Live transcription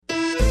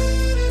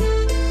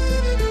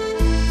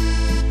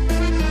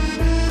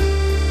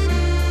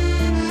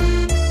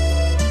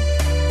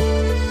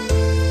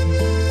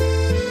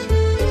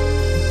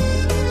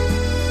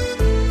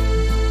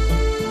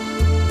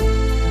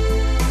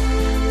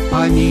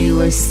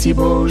милости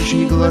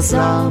Божьей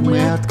глаза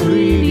мы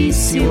открыли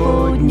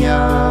сегодня,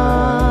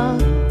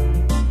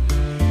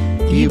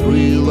 и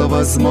было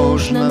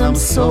возможно нам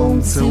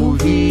солнце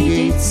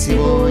увидеть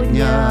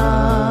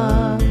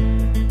сегодня.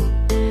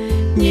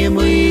 Не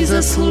мы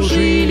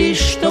заслужили,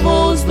 что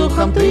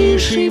воздухом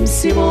дышим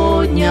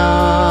сегодня,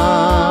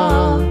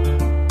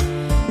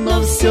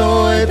 но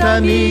все это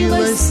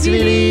милость,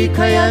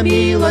 великая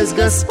милость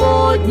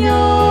Господня.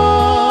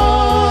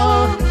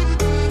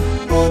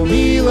 О,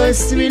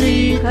 милость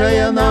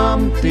великая,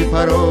 нам Ты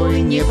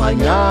порой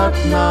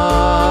непонятна,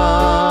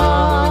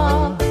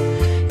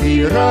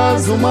 и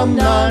разумом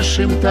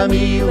нашим-то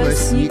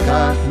милость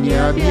никак не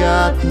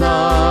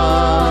объятна.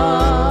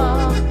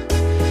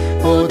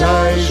 О,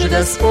 дай же,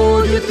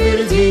 Господь,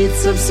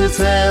 утвердиться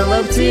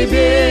всецело в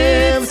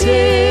Тебе,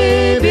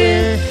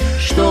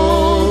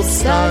 чтоб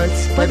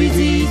стать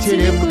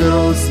победителем в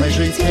грозной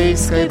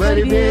житейской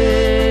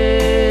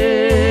борьбе.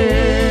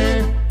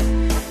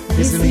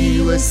 Без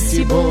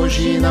милости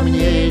Божьей нам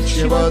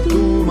нечего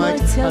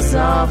думать о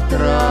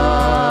завтра,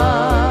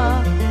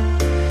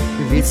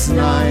 ведь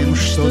знаем,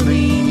 что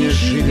ныне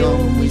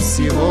живем мы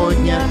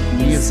сегодня,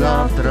 не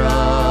завтра.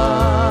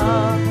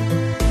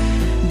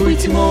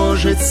 Быть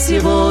может,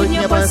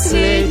 сегодня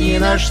последний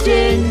наш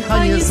день,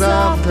 а не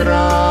завтра.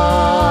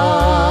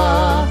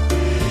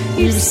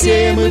 И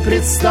все мы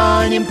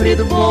предстанем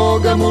пред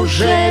Богом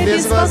уже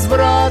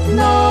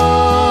безвозвратно.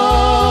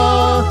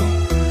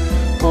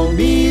 О,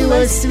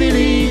 милость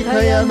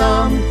великая,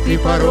 нам Ты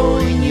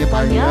порой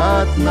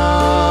непонятна,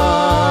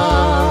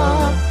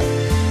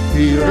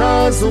 и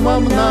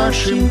разумом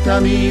нашим-то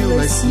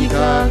милость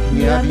никак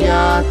не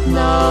объятна.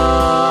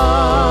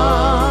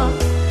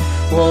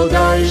 О,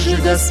 дай же,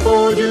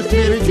 Господь,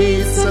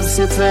 утвердиться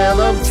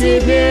всецело в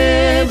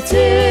Тебе,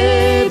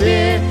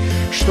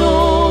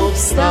 чтоб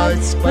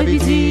стать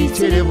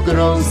победителем в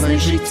грозной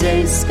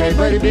житейской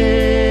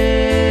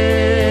борьбе.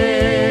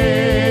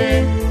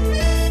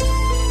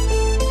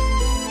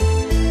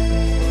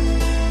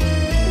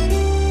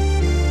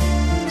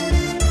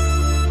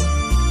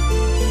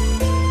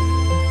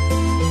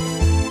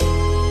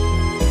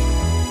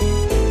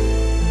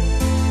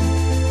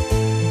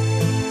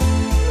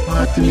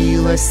 От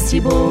милости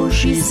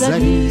Божьей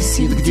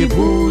зависит, где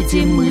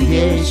будем мы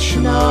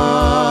вечно.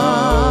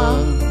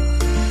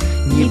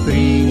 Не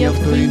приняв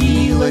той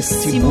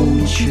милости,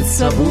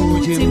 мучиться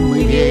будем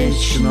мы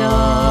вечно.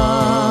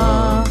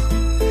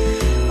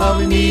 А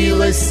в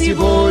милости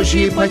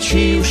Божьей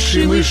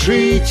почивши мы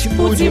жить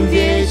будем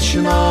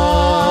вечно.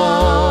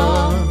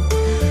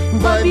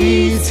 В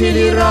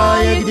обители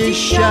рая, где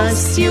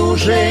счастье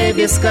уже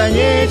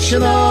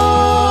бесконечно.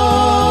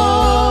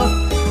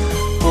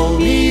 О,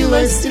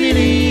 милость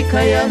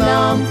великая,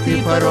 нам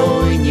Ты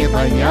порой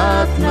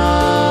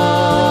непонятна,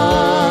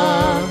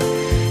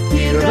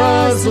 и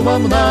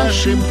разумом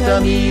нашим-то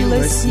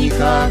милость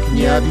никак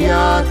не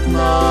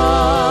объятна.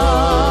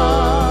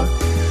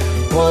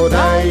 О,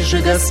 дай же,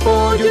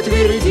 Господь,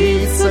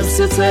 утвердиться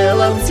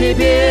всецело в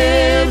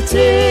Тебе,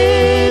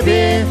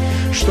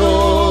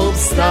 чтоб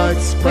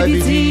стать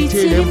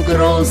победителем в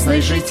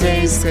грозной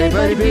житейской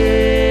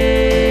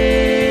борьбе.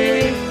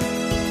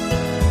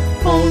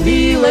 О,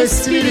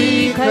 милость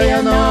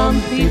великая,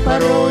 нам Ты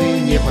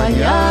порой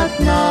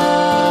непонятна,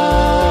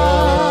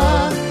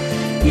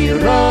 и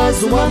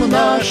разумом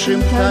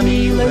нашим-то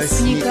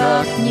милость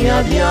никак не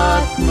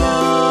объятна.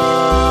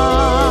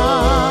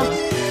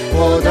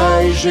 О,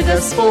 дай же,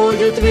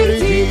 Господь,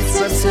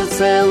 утвердиться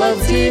всецело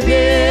в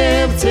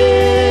Тебе,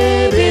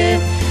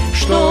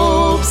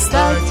 чтоб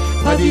стать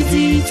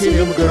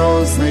победителем в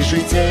грозной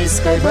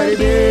житейской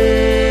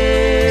борьбе.